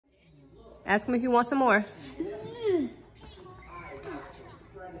Ask him if you want some more.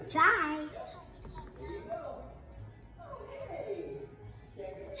 Try.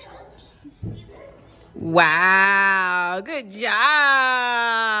 Wow, good job.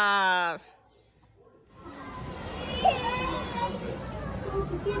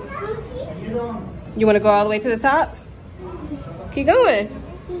 You want to go all the way to the top? Keep going.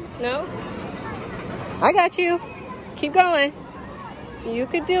 No? I got you. Keep going. You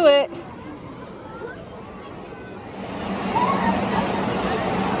could do it.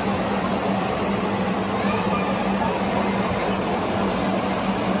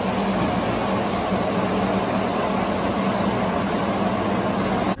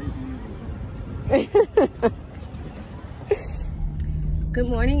 Good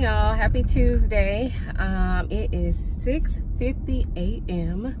morning, y'all. Happy Tuesday. It is 6:50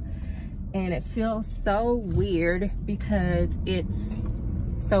 a.m. and it feels so weird because it's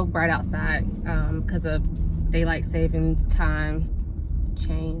so bright outside because of daylight savings time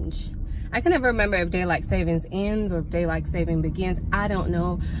change. I can never remember if daylight savings ends or if daylight saving begins. I don't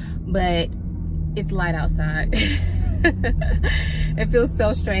know, but it's light outside. It feels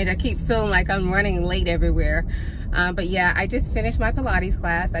so strange. I keep feeling like I'm running late everywhere. But yeah, I just finished my Pilates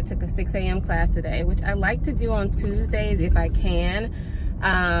class. I took a 6 a.m. class today, which I like to do on Tuesdays if I can,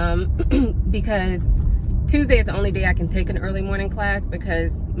 because Tuesday is the only day I can take an early morning class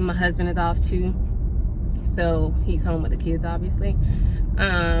because my husband is off too. So he's home with the kids, obviously.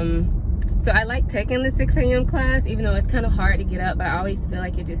 So I like taking the 6 a.m. class, even though it's kind of hard to get up, but I always feel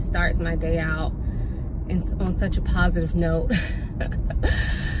like it just starts my day out on such a positive note.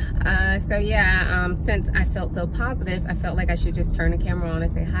 So yeah, since I felt so positive, I felt like I should just turn the camera on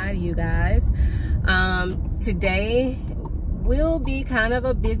and say hi to you guys. Today will be kind of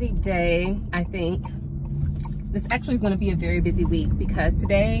a busy day, I think. This actually is going to be a very busy week because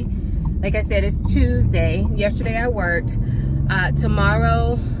today, like I said, it's Tuesday. Yesterday I worked.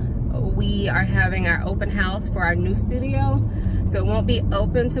 Tomorrow we are having our open house for our new studio. So it won't be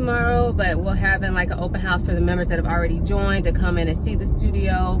open tomorrow, but we'll have like an open house for the members that have already joined to come in and see the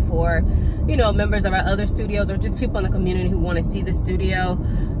studio, for, you know, members of our other studios or just people in the community who want to see the studio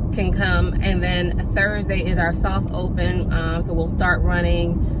can come. And then Thursday is our soft open. So we'll start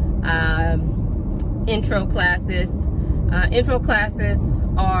running intro classes. Intro classes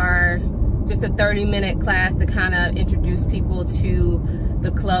are just a 30-minute class to kind of introduce people to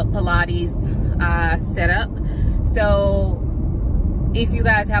the Club Pilates setup. So if you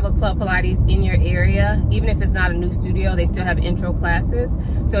guys have a Club Pilates in your area, even if it's not a new studio, they still have intro classes.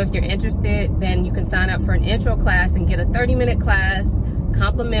 So if you're interested, then you can sign up for an intro class and get a 30-minute class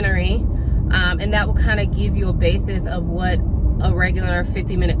complimentary. And that will kind of give you a basis of what a regular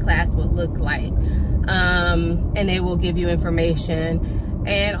 50-minute class would look like. And they will give you information.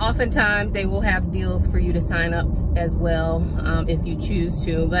 And oftentimes they will have deals for you to sign up as well, if you choose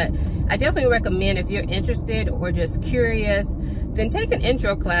to. But I definitely recommend, if you're interested or just curious, then take an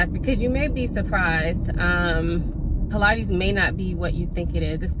intro class, because you may be surprised. Pilates may not be what you think it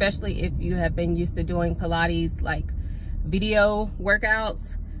is, especially if you have been used to doing Pilates like video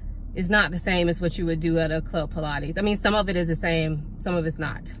workouts. It's not the same as what you would do at a Club Pilates. I mean, some of it is the same, some of it's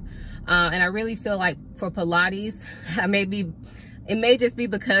not. And I really feel like for Pilates, it may just be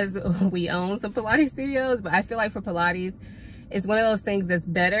because we own some Pilates studios, but I feel like for Pilates, it's one of those things that's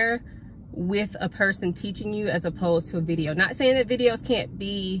better with a person teaching you as opposed to a video. Not saying that videos can't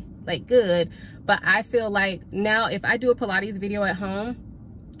be like good, but I feel like now if I do a Pilates video at home,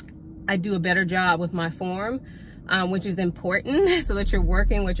 I do a better job with my form, which is important so that you're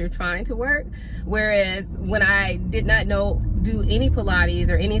working what you're trying to work. Whereas when I did not do any Pilates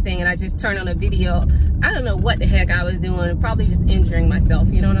or anything and I just turned on a video, I don't know what the heck I was doing, probably just injuring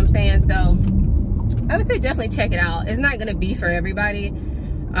myself, you know what I'm saying? So I would say definitely check it out. It's not gonna be for everybody.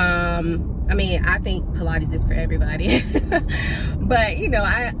 I mean, I think Pilates is for everybody. But, you know,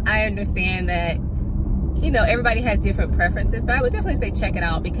 I understand that, you know, everybody has different preferences, but I would definitely say check it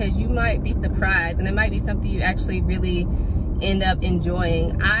out, because you might be surprised and it might be something you actually really end up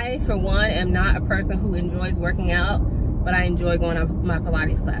enjoying. I, for one, am not a person who enjoys working out, but I enjoy going on my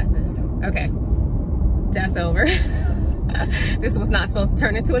Pilates classes. Okay, that's over. This was not supposed to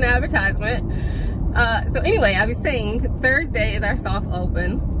turn into an advertisement. So anyway, I was saying Thursday is our soft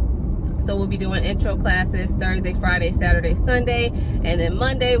open. So we'll be doing intro classes Thursday, Friday, Saturday, Sunday, and then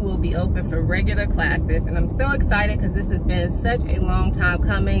Monday we'll be open for regular classes. And I'm so excited because this has been such a long time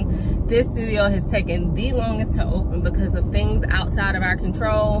coming. This studio has taken the longest to open because of things outside of our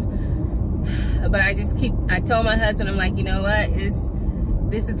control. But I told my husband, I'm like, you know what,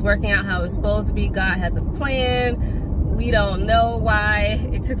 this is working out how it's supposed to be. God has a plan. We don't know why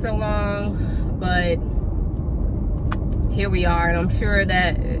it took so long, but here we are, and I'm sure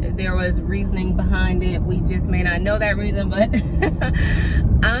that there was reasoning behind it. We just may not know that reason, but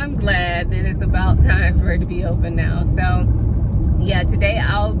I'm glad that it's about time for it to be open now. So yeah, today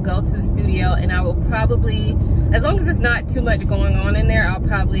I'll go to the studio, and I will probably, as long as it's not too much going on in there, I'll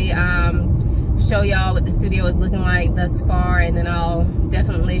probably show y'all what the studio is looking like thus far, and then I'll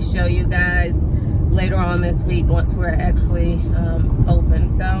definitely show you guys later on this week once we're actually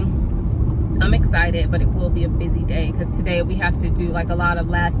open. So I'm excited, but it will be a busy day because today we have to do like a lot of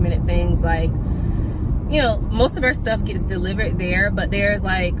last minute things. Like, you know, most of our stuff gets delivered there, but there's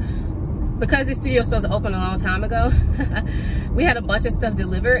like, because the studio was supposed to open a long time ago, we had a bunch of stuff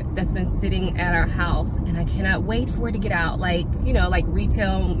delivered that's been sitting at our house, and I cannot wait for it to get out. Like, you know, like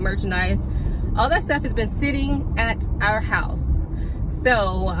retail merchandise, all that stuff has been sitting at our house.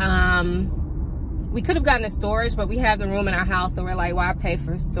 So we could have gotten a storage, but we have the room in our house, so we're like, why pay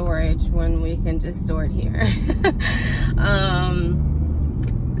for storage when we can just store it here?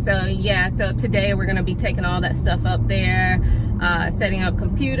 So yeah, so today we're gonna be taking all that stuff up there, setting up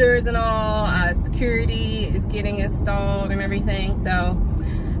computers and all, security is getting installed and everything. So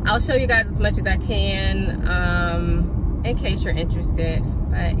I'll show you guys as much as I can in case you're interested.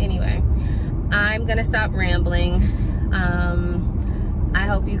 But anyway, I'm gonna stop rambling. I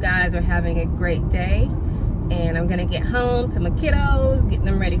hope you guys are having a great day, and I'm gonna get home to my kiddos, get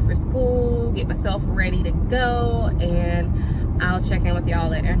them ready for school, get myself ready to go, and I'll check in with y'all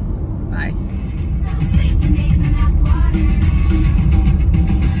later. Bye.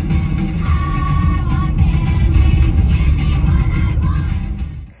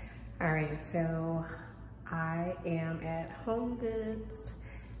 All right, so I am at Home Goods.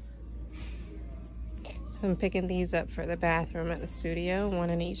 So I'm picking these up for the bathroom at the studio,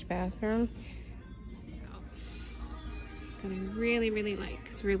 one in each bathroom. That I really, really like.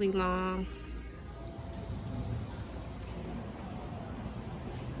 It's really long.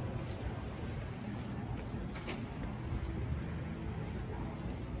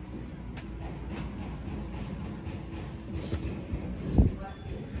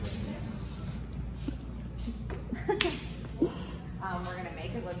 We're gonna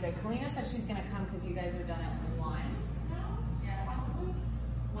make it look good. Kalina said she's gonna come because you guys are done at 1. Yeah, possibly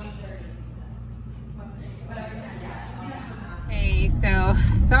 1:30. Hey, so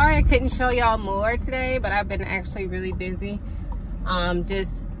sorry I couldn't show y'all more today, but I've been actually really busy.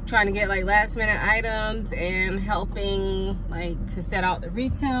 Just trying to get like last minute items and helping like to set out the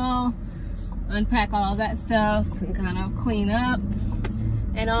retail, unpack all that stuff, and kind of clean up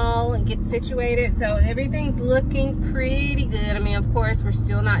and all, and get situated. So everything's looking pretty good. I mean, of course, we're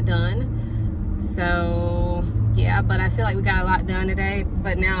still not done. So yeah, but I feel like we got a lot done today.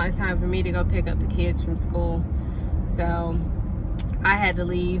 But now it's time for me to go pick up the kids from school. So I had to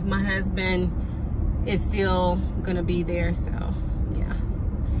leave. My husband is still gonna be there, so yeah.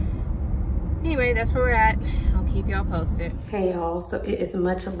 Anyway, that's where we're at. I'll keep y'all posted. Hey y'all, so it is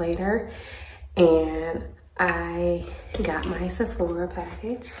much later, and I got my Sephora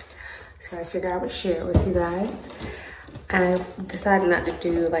package, so I figured I would share it with you guys. I decided not to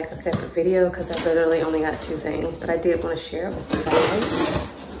do like a separate video because I literally only got 2 things, but I did want to share it with you guys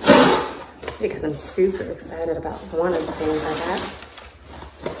because I'm super excited about one of the things I got.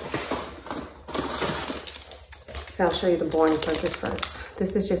 So I'll show you the boring purchase first.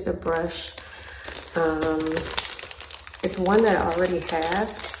 This is just a brush. It's one that I already have,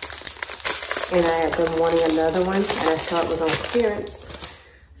 and I had been wanting another one, and I saw it was on clearance,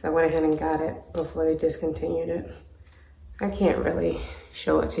 so I went ahead and got it before they discontinued it. I can't really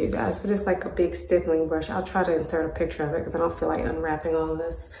show it to you guys, but it's like a big stippling brush. I'll try to insert a picture of it because I don't feel like unwrapping all of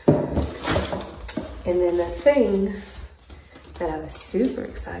this. And then the thing that I was super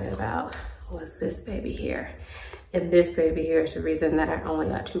excited about was this baby here. And this baby here is the reason that I only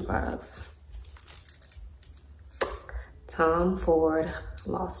got 2 products. Tom Ford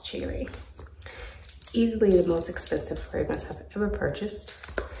Lost Cherry. Easily the most expensive fragrance I've ever purchased.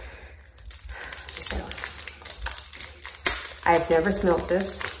 So, I've never smelled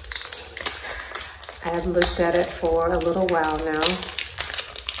this. I have looked at it for a little while now.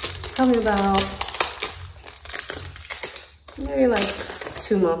 Probably about maybe like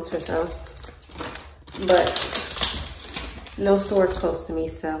 2 months or so. But no stores close to me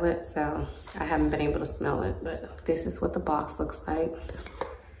sell it, so I haven't been able to smell it. But this is what the box looks like.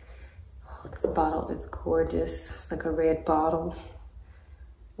 This bottle is gorgeous. It's like a red bottle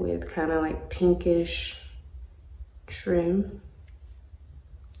with kind of like pinkish trim.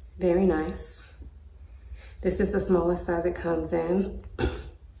 Very nice. This is the smallest size it comes in.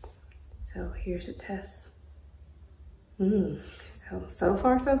 So here's a test. So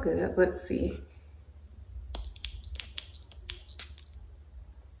far so good. Let's see.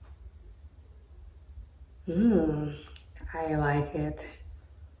 I like it.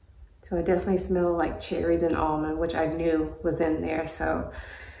 So it definitely smells like cherries and almond, which I knew was in there. So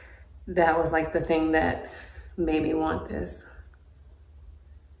that was like the thing that made me want this.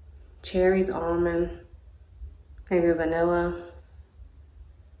 Cherries, almond, maybe vanilla.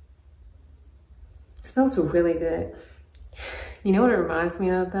 It smells really good. You know what it reminds me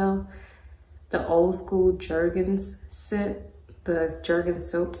of though? The old school Jergens scent, the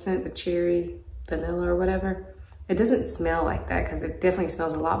Jergens soap scent, the cherry, vanilla or whatever. It doesn't smell like that because it definitely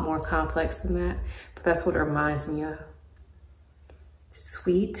smells a lot more complex than that, but that's what it reminds me of.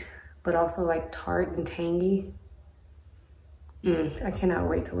 Sweet, but also like tart and tangy. I cannot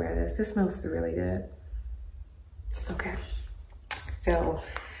wait to wear this. This smells really good. Okay, so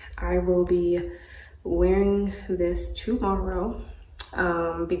I will be wearing this tomorrow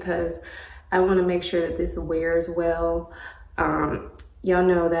because I want to make sure that this wears well. Y'all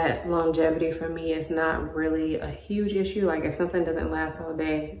know that longevity for me is not really a huge issue. Like if something doesn't last all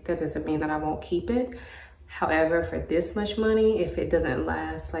day, that doesn't mean that I won't keep it. However, for this much money, if it doesn't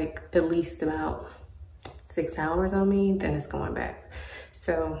last like at least about 6 hours on me, then it's going back.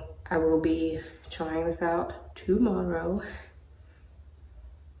 So I will be trying this out tomorrow.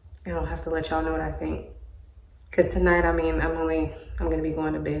 And I'll have to let y'all know what I think. Cause tonight, I mean, I'm gonna be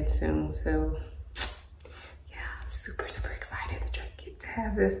going to bed soon. So yeah, super excited to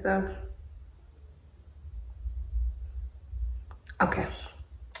have this though. Okay,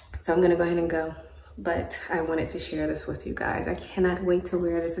 so I'm gonna go ahead and go. But I wanted to share this with you guys. I cannot wait to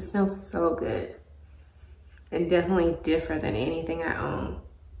wear this. It smells so good. And definitely different than anything I own.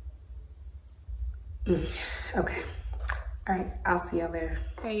 Okay. All right, I'll see y'all later.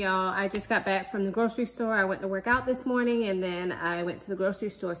 Hey y'all, I just got back from the grocery store. I went to work out this morning and then I went to the grocery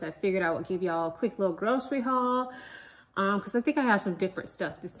store. So I figured I would give y'all a quick little grocery haul. Cause I think I have some different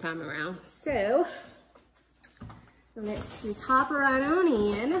stuff this time around. So let's just hop right on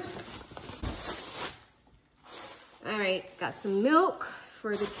in. All right, got some milk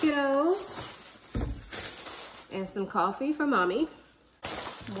for the kiddos. And some coffee for mommy.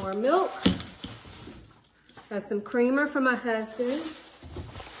 More milk. Got some creamer for my husband.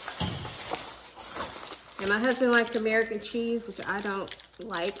 And my husband likes American cheese, which I don't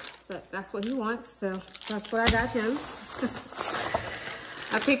like, but that's what he wants, so that's what I got him.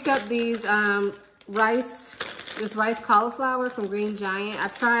 I picked up these this rice cauliflower from Green Giant. I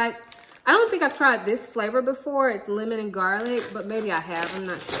don't think I've tried this flavor before. It's lemon and garlic, but maybe I have, I'm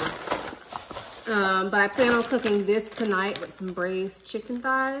not sure. But I plan on cooking this tonight with some braised chicken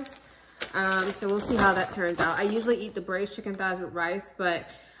thighs. So we'll see how that turns out. I usually eat the braised chicken thighs with rice, but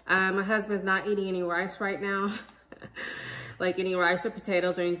my husband's not eating any rice right now. Like any rice or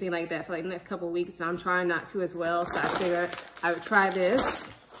potatoes or anything like that for like the next couple of weeks. And I'm trying not to as well. So I figured I would try this.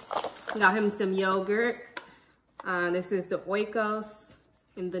 Got him some yogurt. This is the Oikos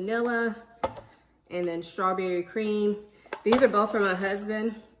and vanilla. And then strawberry cream. These are both for my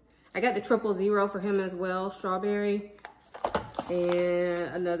husband. I got the 000 for him as well, strawberry,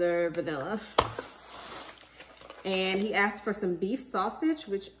 and another vanilla. And he asked for some beef sausage,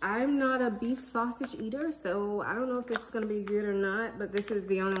 which I'm not a beef sausage eater, so I don't know if this is gonna be good or not, but this is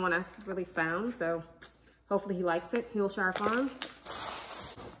the only one I've really found, so hopefully he likes it. Hillshire Farm.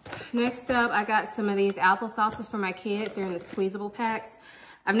 Next up, I got some of these apple sauces for my kids. They're in the squeezable packs.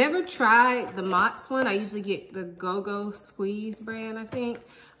 I've never tried the Mott's one. I usually get the Go-Go Squeeze brand, I think.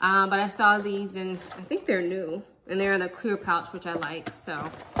 But I saw these and I think they're new. And they're in a clear pouch, which I like.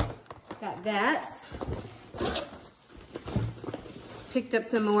 So, got that. Picked up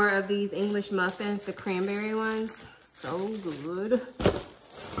some more of these English muffins, the cranberry ones. So good.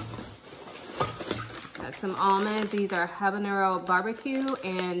 Got some almonds. These are habanero barbecue.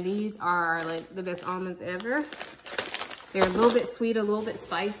 And these are like the best almonds ever. They're a little bit sweet, a little bit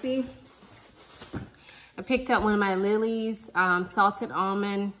spicy. I picked up one of my Lily's salted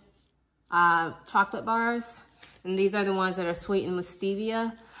almond chocolate bars. And these are the ones that are sweetened with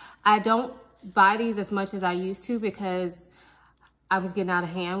stevia. I don't buy these as much as I used to because I was getting out of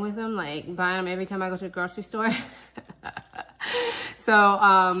hand with them, like buying them every time I go to the grocery store. So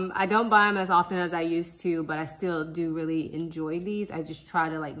I don't buy them as often as I used to, but I still do really enjoy these. I just try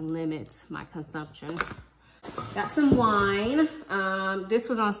to like limit my consumption. Got some wine. This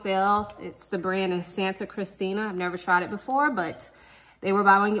was on sale. It's the brand is Santa Cristina. I've never tried it before, but they were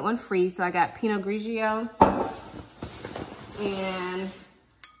buy one, get one free. So I got Pinot Grigio and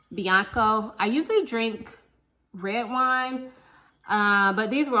Bianco. I usually drink red wine, But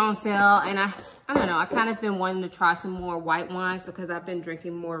these were on sale, and I don't know, I kind of been wanting to try some more white wines because I've been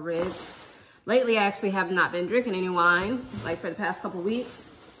drinking more reds. Lately, I actually have not been drinking any wine, like for the past couple weeks.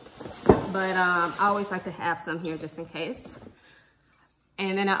 But I always like to have some here just in case.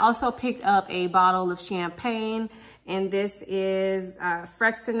 And then I also picked up a bottle of champagne, and this is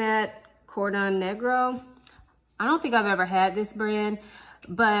Freixenet Cordon Negro. I don't think I've ever had this brand,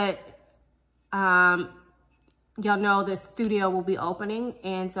 but y'all know the studio will be opening,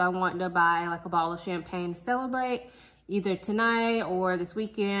 and so I wanted to buy like a bottle of champagne to celebrate either tonight or this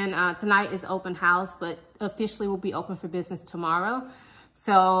weekend. Tonight is open house, but officially will be open for business tomorrow.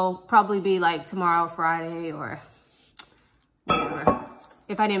 So probably be like tomorrow, Friday, or whatever.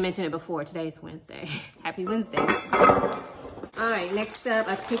 If I didn't mention it before, today's Wednesday. Happy Wednesday. All right, next up,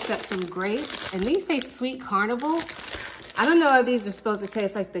 I picked up some grapes, and these say Sweet Carnival. I don't know if these are supposed to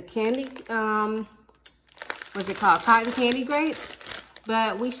taste like the candy, what's it called? Cotton candy grapes,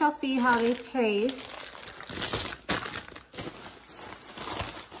 but we shall see how they taste.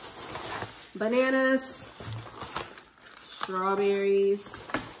 Bananas, strawberries.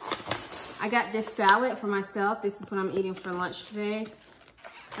 I got this salad for myself. This is what I'm eating for lunch today.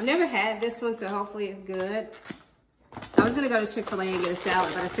 I've never had this one, so hopefully it's good. I was gonna go to Chick-fil-A and get a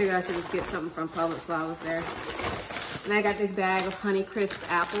salad, but I figured I should just get something from Publix while I was there. And I got this bag of Honeycrisp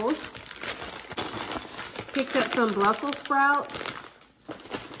apples. Picked up some Brussels sprouts.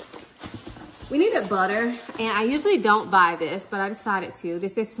 We needed butter, and I usually don't buy this, but I decided to.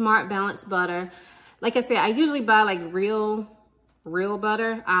 This is Smart Balance butter. Like I said, I usually buy like real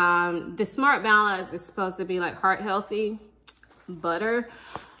butter. The Smart Balance is supposed to be like heart healthy butter.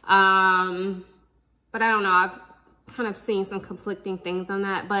 But I don't know, I've kind of seen some conflicting things on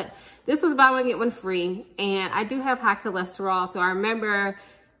that, but this was buy one get one free, and I do have high cholesterol, so I remember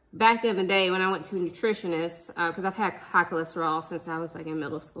back in the day when I went to a nutritionist, because I've had high cholesterol since I was like in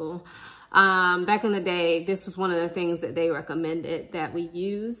middle school. Back in the day, this was one of the things that they recommended that we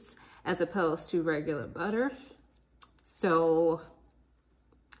use as opposed to regular butter. So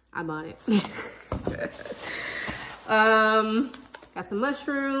I bought it. Got some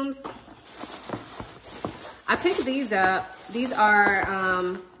mushrooms. I picked these up. These are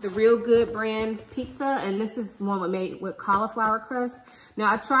the Real Good brand pizza, and this is one made with cauliflower crust. Now,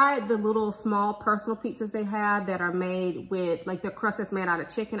 I've tried the little small personal pizzas they have that are made with, like the crust is made out of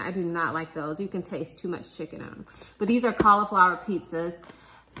chicken. I do not like those. You can taste too much chicken in them. But these are cauliflower pizzas,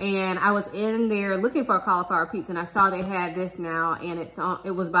 and I was in there looking for a cauliflower pizza, and I saw they had this now, and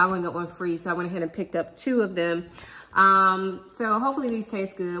it was buy one get one free, so I went ahead and picked up 2 of them. So hopefully these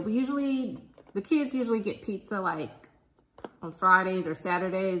taste good. The kids usually get pizza like on Fridays or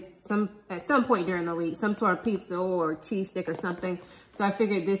Saturdays, at some point during the week, some sort of pizza or cheese stick or something. So I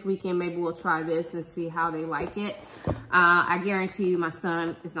figured this weekend maybe we'll try this and see how they like it. I guarantee you my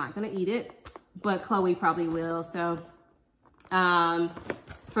son is not gonna eat it, but Chloe probably will. So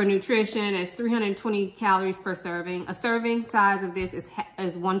for nutrition, it's 320 calories per serving. A serving size of this is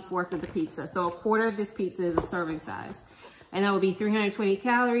 1/4 of the pizza. So a quarter of this pizza is a serving size. And that would be 320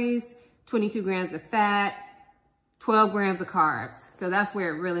 calories, 22 grams of fat, 12 grams of carbs. So that's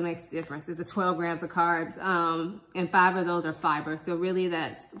where it really makes a difference, is the 12 grams of carbs. And 5 of those are fiber. So really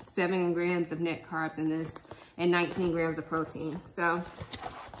that's 7 grams of net carbs in this and 19 grams of protein. So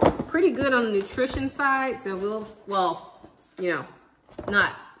pretty good on the nutrition side. So well, you know,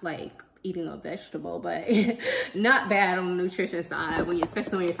 not like eating a vegetable, but not bad on the nutrition side,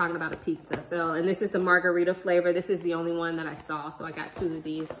 especially when you're talking about a pizza. So, and this is the margarita flavor. This is the only one that I saw, so I got 2 of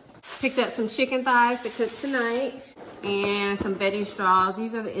these. Picked up some chicken thighs to cook tonight and some veggie straws.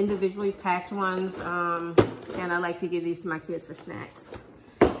 These are the individually packed ones, and I like to give these to my kids for snacks.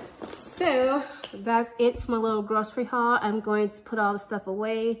 So that's it for my little grocery haul. I'm going to put all the stuff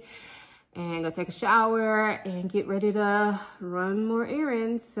away and go take a shower and get ready to run more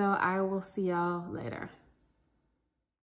errands. So I will see y'all later.